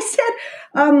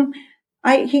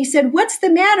said, what's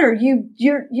the matter? You've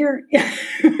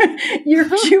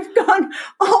gone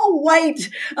all white.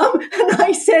 And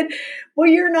I said, well,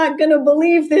 you're not going to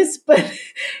believe this, but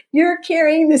you're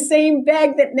carrying the same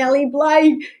bag that Nellie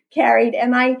Bly carried.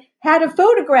 And I had a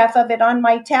photograph of it on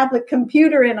my tablet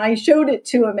computer and I showed it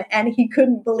to him and he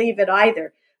couldn't believe it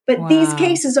either. But these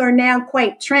cases are now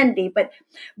quite trendy. But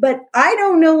I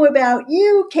don't know about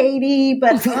you, Katie,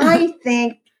 but I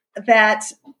think that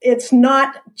it's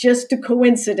not just a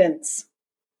coincidence.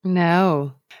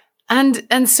 No.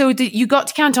 And so you got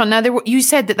to Canton. Now, you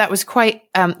said that was quite,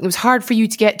 it was hard for you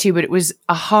to get to, but it was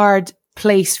a hard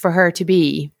place for her to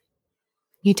be.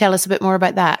 Can you tell us a bit more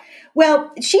about that?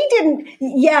 Well, she didn't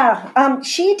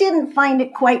find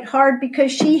it quite hard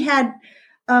because she had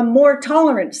more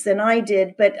tolerance than I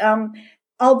did. But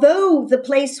although the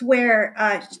place where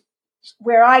I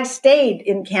stayed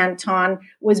in Canton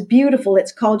was beautiful,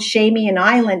 it's called Shamian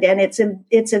Island, and it's an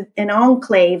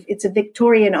enclave. It's a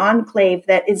Victorian enclave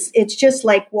it's just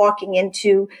like walking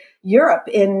into Europe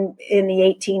in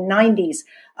the 1890s.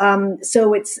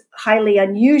 So it's highly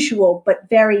unusual, but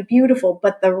very beautiful.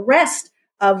 But the rest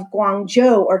of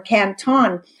Guangzhou or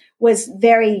Canton was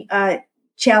very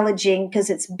challenging because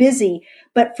it's busy.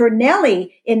 But for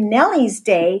Nellie, in Nellie's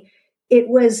day, it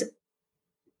was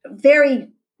very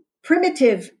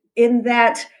primitive in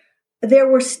that there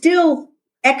were still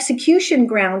execution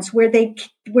grounds where they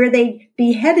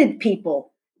beheaded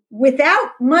people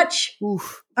without much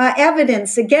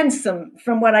evidence against them,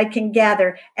 from what I can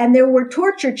gather. And there were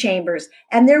torture chambers,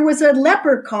 and there was a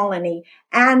leper colony.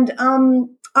 And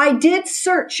I did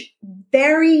search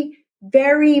very,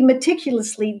 very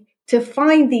meticulously to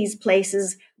find these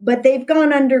places, but they've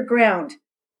gone underground.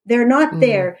 They're not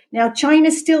there. Now, China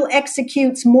still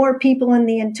executes more people than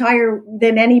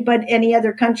any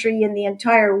other country in the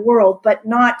entire world, but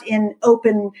not in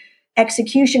open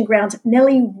execution grounds.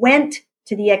 Nellie went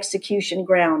to the execution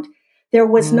ground. There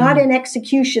was not an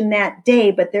execution that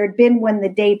day, but there had been one the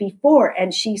day before,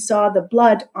 and she saw the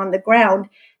blood on the ground,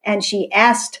 and she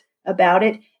asked about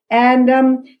it,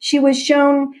 and she was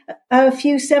shown a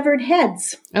few severed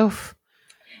heads. Oof.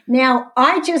 Now,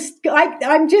 I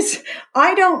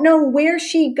don't know where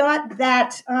she got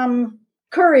that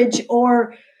courage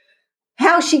or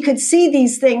how she could see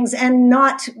these things and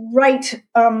not write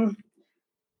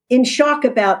in shock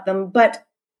about them. But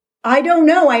I don't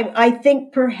know. I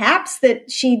think perhaps that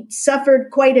she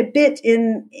suffered quite a bit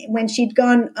when she'd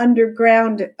gone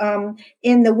underground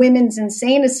in the Women's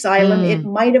Insane Asylum. It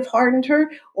might have hardened her,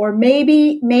 or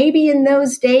maybe in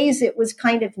those days it was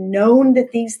kind of known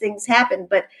that these things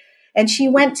happened. And she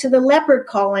went to the leper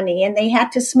colony, and they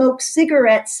had to smoke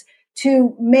cigarettes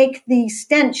to make the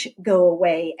stench go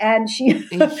away. And she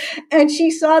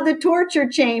saw the torture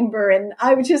chamber. And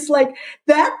I was just like,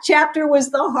 that chapter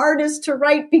was the hardest to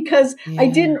write because I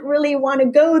didn't really want to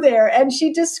go there. And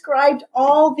she described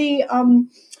all the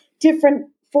different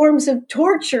forms of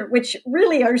torture, which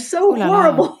really are so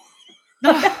horrible.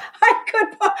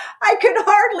 I could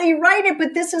hardly write it,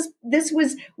 but this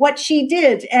was what she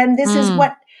did. And this is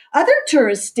what other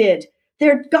tourists did.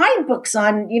 There are guidebooks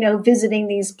on, visiting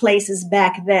these places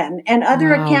back then, and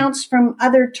other accounts from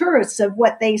other tourists of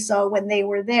what they saw when they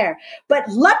were there. But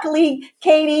luckily,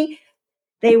 Katie,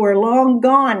 they were long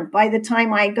gone by the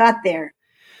time I got there.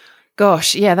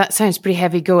 Gosh, yeah, that sounds pretty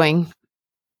heavy going.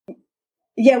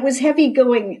 Yeah, it was heavy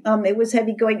going. It was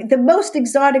heavy going. The most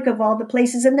exotic of all the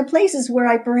places, and the place where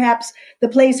I perhaps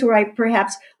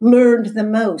learned the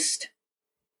most,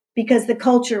 because the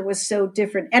culture was so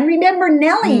different. And remember,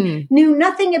 Nellie knew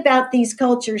nothing about these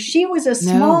cultures. She was a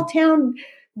small town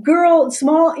girl,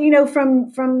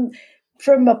 from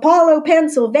Apollo,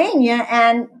 Pennsylvania.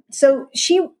 And so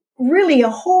she really, a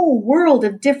whole world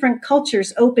of different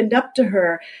cultures opened up to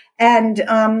her. And,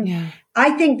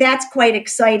 I think that's quite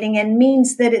exciting and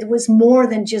means that it was more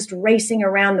than just racing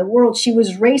around the world. She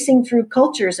was racing through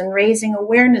cultures and raising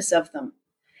awareness of them.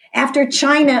 After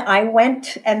China, I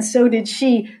went, and so did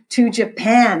she, to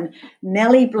Japan.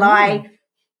 Nellie Bly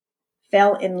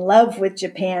fell in love with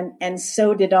Japan, and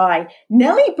so did I.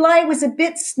 Nellie Bly was a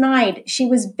bit snide. She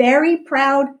was very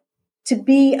proud to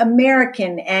be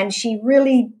American, and she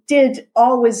really did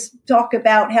always talk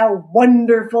about how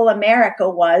wonderful America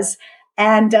was.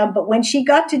 And but when she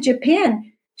got to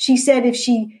Japan, she said if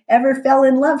she ever fell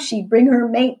in love, she'd bring her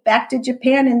mate back to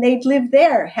Japan and they'd live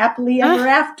there happily ever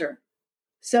after.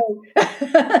 So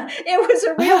it was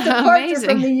a real departure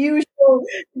from the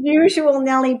usual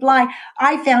Nellie Bly.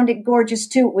 I found it gorgeous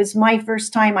too. It was my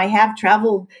first time. I have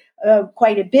traveled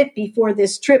quite a bit before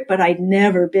this trip, but I'd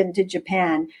never been to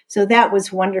Japan. So that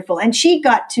was wonderful. And she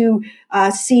got to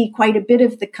see quite a bit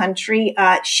of the country.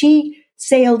 She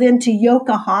sailed into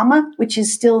Yokohama, which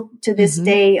is still to this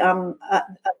day a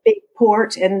big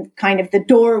port and kind of the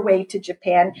doorway to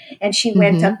Japan. And she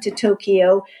went up to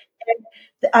Tokyo. And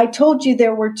I told you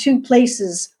there were two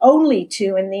places, only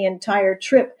two in the entire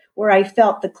trip, where I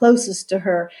felt the closest to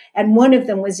her. And one of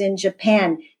them was in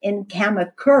Japan, in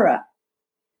Kamakura,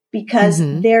 because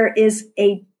there is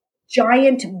a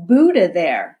giant Buddha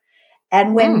there.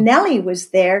 And when Nellie was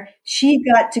there, she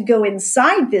got to go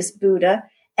inside this Buddha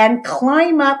and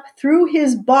climb up through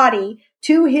his body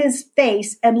to his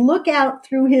face and look out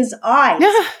through his eyes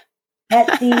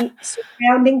at the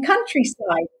surrounding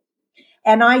countryside.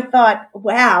 And I thought,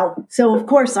 wow. So of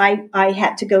course I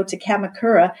had to go to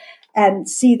Kamakura and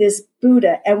see this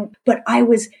Buddha. But I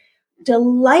was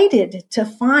delighted to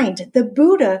find the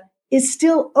Buddha is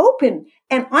still open.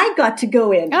 And I got to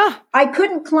go in. I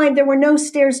couldn't climb. There were no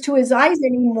stairs to his eyes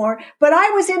anymore, but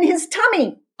I was in his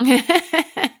tummy.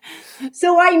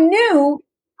 So I knew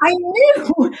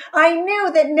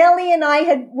that Nellie and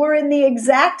I were in the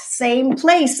exact same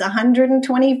place,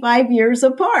 125 years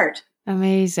apart.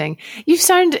 Amazing. You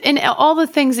sound, in all the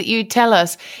things that you tell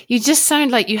us, you just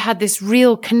sound like you had this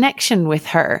real connection with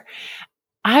her.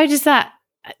 How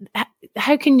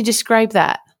can you describe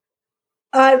that?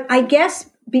 I guess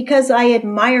because I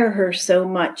admire her so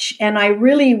much, and I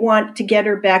really want to get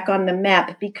her back on the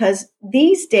map, because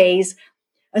these days,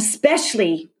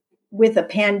 especially with a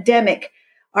pandemic,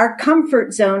 our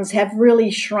comfort zones have really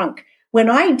shrunk. When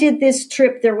I did this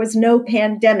trip, there was no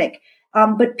pandemic,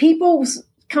 but people's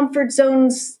comfort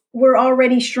zones were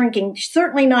already shrinking.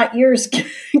 Certainly not yours,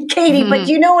 Katie, but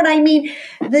you know what I mean?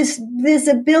 This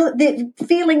ability,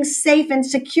 feeling safe and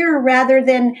secure rather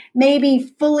than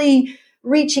maybe fully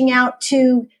reaching out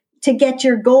to get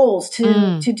your goals,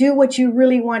 to do what you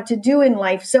really want to do in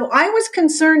life. So I was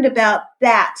concerned about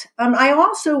that. I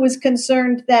also was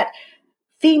concerned that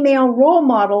female role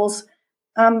models,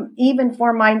 even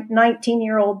for my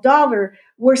 19-year-old daughter,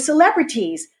 were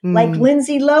celebrities like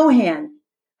Lindsay Lohan.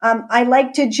 I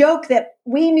like to joke that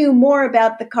we knew more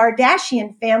about the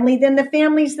Kardashian family than the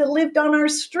families that lived on our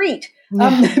street.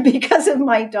 Because of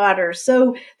my daughter.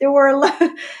 So there were a lot.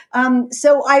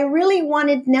 So I really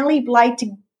wanted Nellie Bly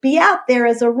to be out there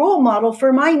as a role model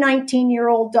for my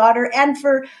 19-year-old daughter and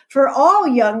for all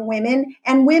young women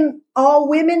and all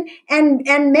women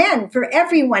and men, for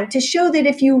everyone, to show that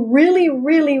if you really,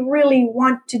 really, really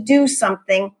want to do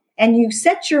something and you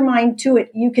set your mind to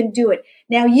it, you can do it.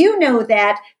 Now, you know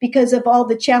that because of all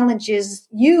the challenges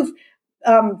you've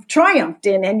triumphed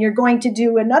in, and you're going to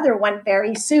do another one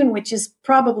very soon, which is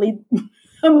probably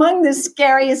among the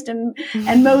scariest and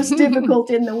most difficult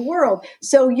in the world.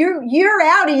 So you're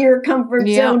out of your comfort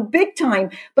zone big time.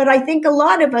 But I think a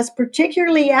lot of us,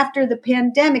 particularly after the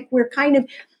pandemic, we're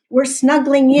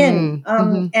snuggling in.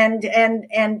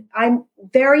 And I'm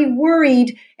very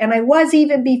worried, and I was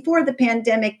even before the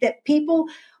pandemic, that people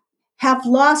have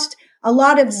lost a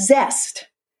lot of zest.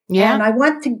 Yeah. And I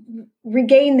want to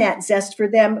regain that zest for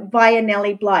them via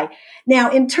Nellie Bly. Now,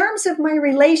 in terms of my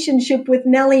relationship with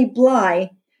Nellie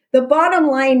Bly, the bottom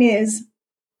line is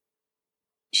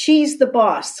she's the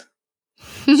boss.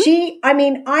 I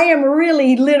am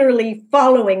really literally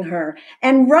following her.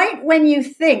 And right when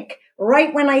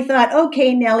I thought,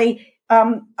 okay, Nellie,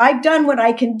 I've done what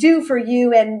I can do for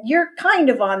you and you're kind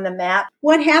of on the map.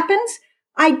 What happens?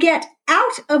 I get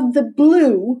out of the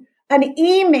blue an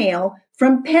email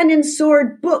from Pen and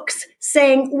Sword Books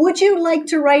saying, would you like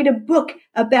to write a book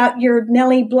about your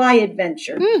Nellie Bly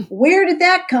adventure? Where did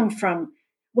that come from?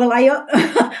 Well,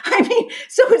 I mean,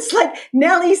 so it's like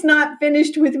Nellie's not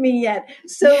finished with me yet.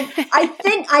 So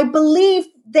I believe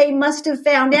they must have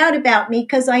found out about me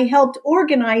because I helped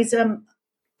organize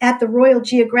at the Royal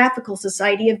Geographical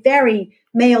Society, a very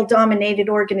male-dominated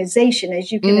organization,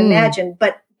 as you can imagine,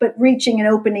 but reaching and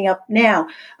opening up now.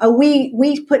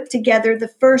 We put together the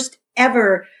first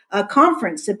ever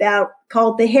conference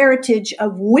called The Heritage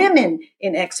of Women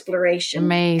in Exploration.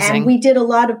 Amazing. And we did a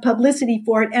lot of publicity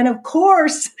for it. And of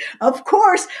course,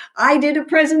 I did a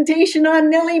presentation on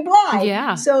Nellie Bly.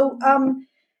 Yeah. So,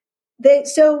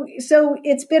 so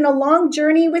it's been a long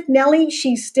journey with Nellie.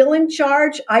 She's still in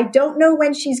charge. I don't know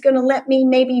when she's going to let me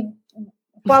maybe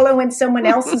follow in someone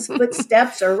else's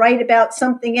footsteps or write about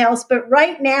something else. But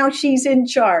right now she's in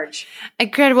charge.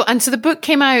 Incredible. And so the book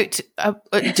came out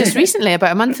just recently,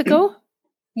 about a month ago?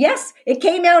 Yes, it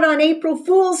came out on April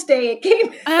Fool's Day. It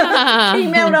came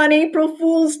out on April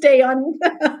Fool's Day on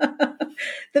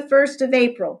the 1st of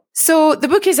April. So the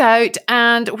book is out,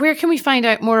 and where can we find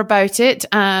out more about it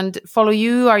and follow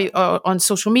you? Are you on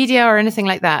social media or anything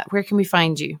like that? Where can we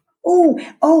find you?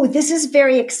 Oh, this is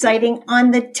very exciting.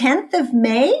 On the 10th of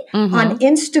May on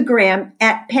Instagram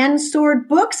at Pen Sword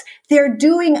Books, they're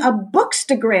doing a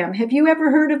bookstagram. Have you ever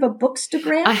heard of a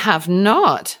bookstagram? I have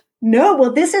not. No,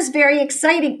 well, this is very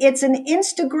exciting. It's an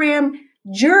Instagram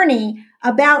journey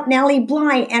about Nellie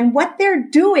Bly. And what they're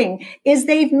doing is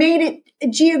they've made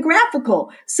it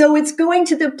geographical. So it's going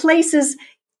to the places.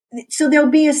 So there'll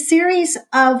be a series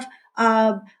of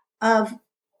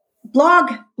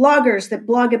bloggers that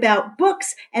blog about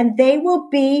books, and they will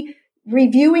be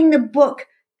reviewing the book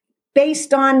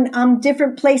based on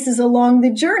different places along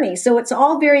the journey. So it's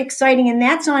all very exciting, and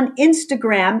that's on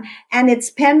Instagram, and it's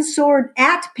Pen Sword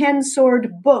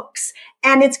Books,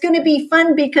 and it's going to be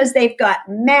fun because they've got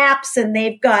maps and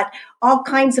they've got all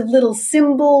kinds of little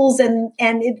symbols, and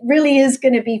it really is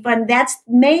going to be fun. That's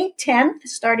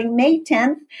starting May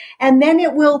 10th, and then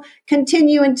it will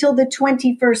continue until the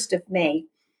 21st of May.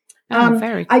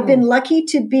 Very cool. I've been lucky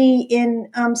to be in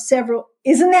several.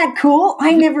 Isn't that cool?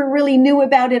 I never really knew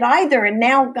about it either. And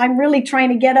now I'm really trying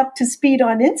to get up to speed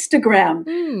on Instagram.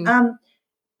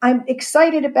 I'm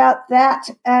excited about that.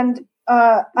 And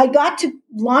I got to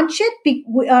launch it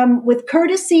with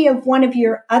courtesy of one of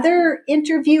your other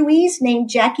interviewees named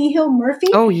Jackie Hill Murphy.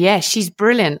 Oh, yeah, she's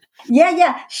brilliant.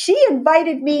 Yeah. She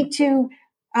invited me to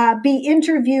be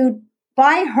interviewed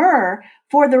by her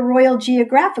for the Royal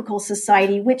Geographical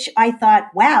Society, which I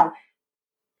thought, wow,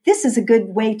 this is a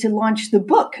good way to launch the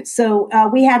book. So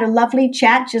we had a lovely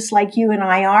chat, just like you and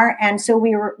I are. And so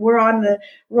we're on the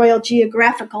Royal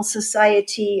Geographical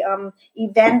Society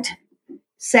event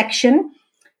section.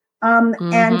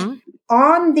 And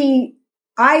on the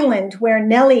island where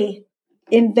Nellie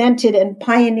invented and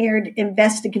pioneered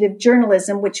investigative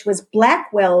journalism, which was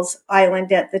Blackwell's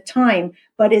Island at the time,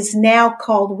 but is now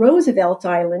called Roosevelt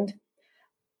Island,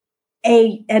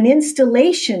 an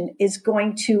installation is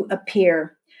going to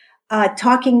appear,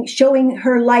 showing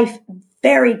her life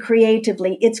very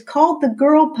creatively. It's called The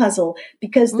Girl Puzzle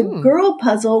because The Girl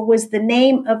Puzzle was the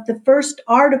name of the first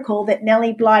article that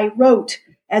Nellie Bly wrote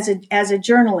as a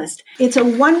journalist. It's a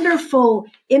wonderful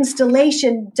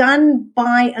installation done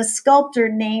by a sculptor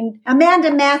named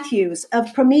Amanda Matthews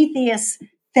of Prometheus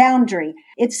Foundry.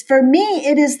 It's, for me,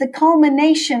 it is the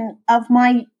culmination of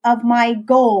my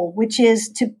goal, which is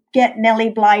to get Nellie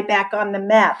Bly back on the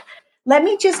map. Let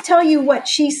me just tell you what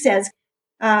she says.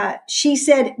 She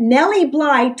said, Nellie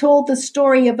Bly told the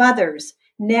story of others.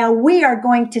 Now we are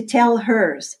going to tell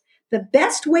hers. The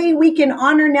best way we can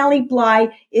honor Nellie Bly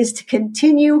is to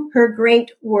continue her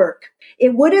great work.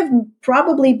 It would have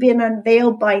probably been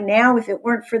unveiled by now if it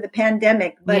weren't for the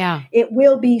pandemic, but It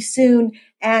will be soon.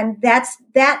 And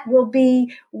that will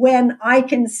be when I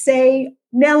can say,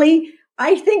 Nellie,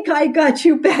 I think I got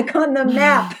you back on the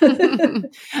map.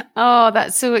 Oh,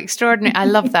 that's so extraordinary. I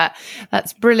love that.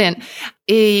 That's brilliant.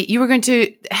 You were going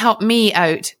to help me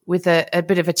out with a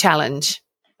bit of a challenge.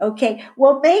 Okay.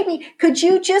 Well, maybe could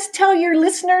you just tell your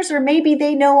listeners, or maybe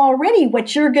they know already,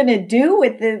 what you're going to do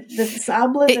with the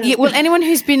sable? Well, anyone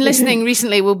who's been listening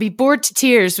recently will be bored to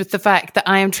tears with the fact that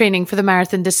I am training for the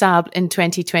Marathon des Sables in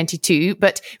 2022.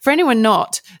 But for anyone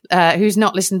who's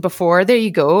not listened before, there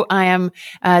you go. I am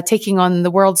taking on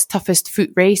the world's toughest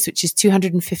foot race, which is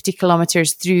 250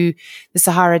 kilometers through the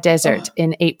Sahara Desert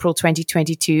in April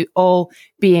 2022. All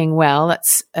being well,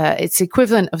 that's it's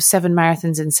equivalent of 7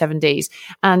 marathons in 7 days.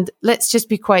 And let's just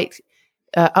be quite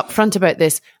upfront about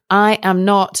this. I am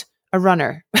not a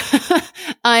runner.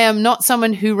 I am not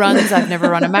someone who runs. I've never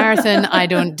run a marathon. I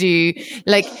don't do,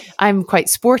 I'm quite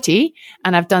sporty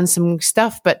and I've done some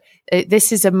stuff, but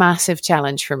this is a massive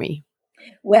challenge for me.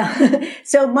 Well,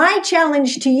 so my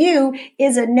challenge to you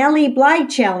is a Nellie Bly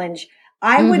challenge.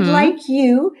 I would like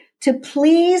you to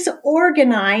please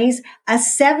organize a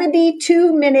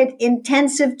 72-minute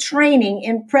intensive training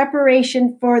in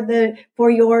preparation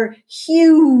for your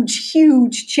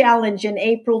huge challenge in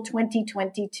April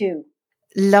 2022.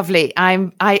 Lovely.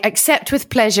 I accept with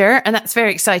pleasure, and that's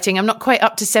very exciting. I'm not quite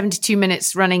up to 72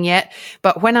 minutes running yet,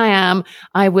 but when I am,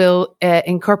 I will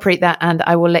incorporate that and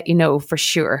I will let you know for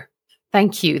sure.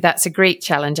 Thank you. That's a great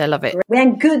challenge. I love it.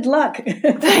 And good luck.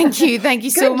 Thank you. Thank you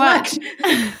so much.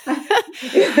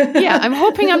 Yeah, I'm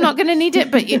hoping I'm not going to need it,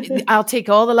 but I'll take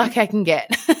all the luck I can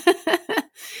get.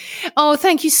 Oh,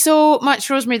 thank you so much,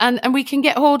 Rosemary. And we can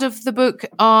get hold of the book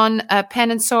on Pen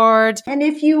and Sword. And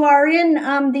if you are in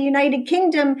the United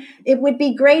Kingdom, it would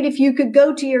be great if you could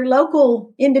go to your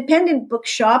local independent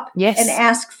bookshop and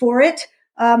ask for it.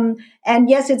 And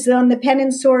yes, it's on the Pen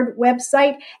and Sword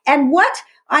website. And what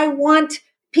I want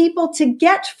people to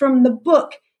get from the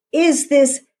book is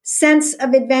this sense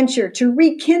of adventure, to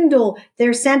rekindle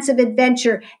their sense of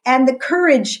adventure and the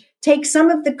courage. Take some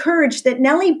of the courage that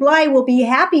Nellie Bly will be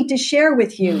happy to share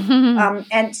with you.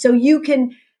 And so you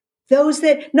can, those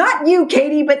that, not you,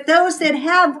 Katie, but those that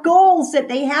have goals that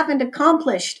they haven't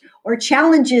accomplished or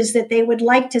challenges that they would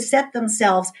like to set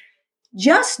themselves,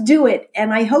 just do it.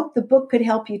 And I hope the book could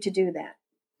help you to do that.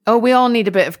 Oh, we all need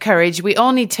a bit of courage. We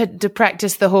all need to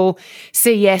practice the whole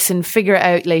say yes and figure it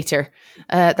out later.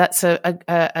 That's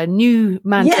a new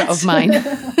mantra of mine.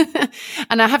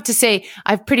 And I have to say,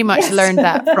 I've pretty much learned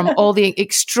that from all the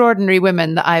extraordinary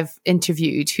women that I've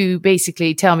interviewed who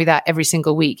basically tell me that every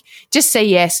single week. Just say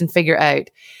yes and figure it out.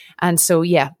 And so,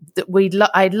 yeah,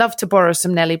 I'd love to borrow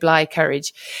some Nellie Bly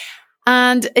courage.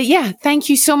 And thank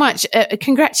you so much.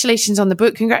 Congratulations on the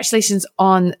book. Congratulations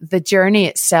on the journey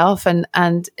itself.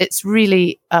 And it's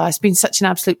really, it's been such an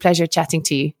absolute pleasure chatting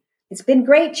to you. It's been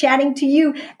great chatting to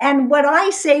you. And what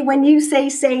I say when you say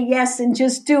yes and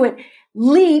just do it,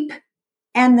 leap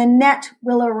and the net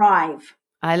will arrive.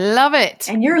 I love it.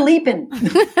 And you're leaping.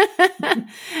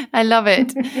 I love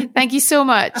it. Thank you so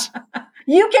much.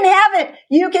 You can have it.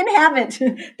 You can have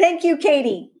it. Thank you,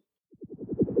 Katie.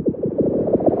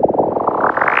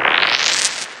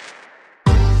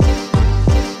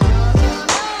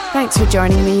 Thanks for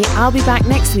joining me. I'll be back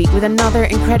next week with another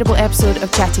incredible episode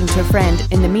of Chatting to a Friend.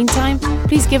 In the meantime,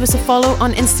 please give us a follow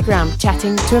on Instagram,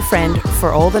 Chatting to a Friend,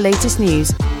 for all the latest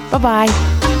news.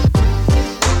 Bye-bye.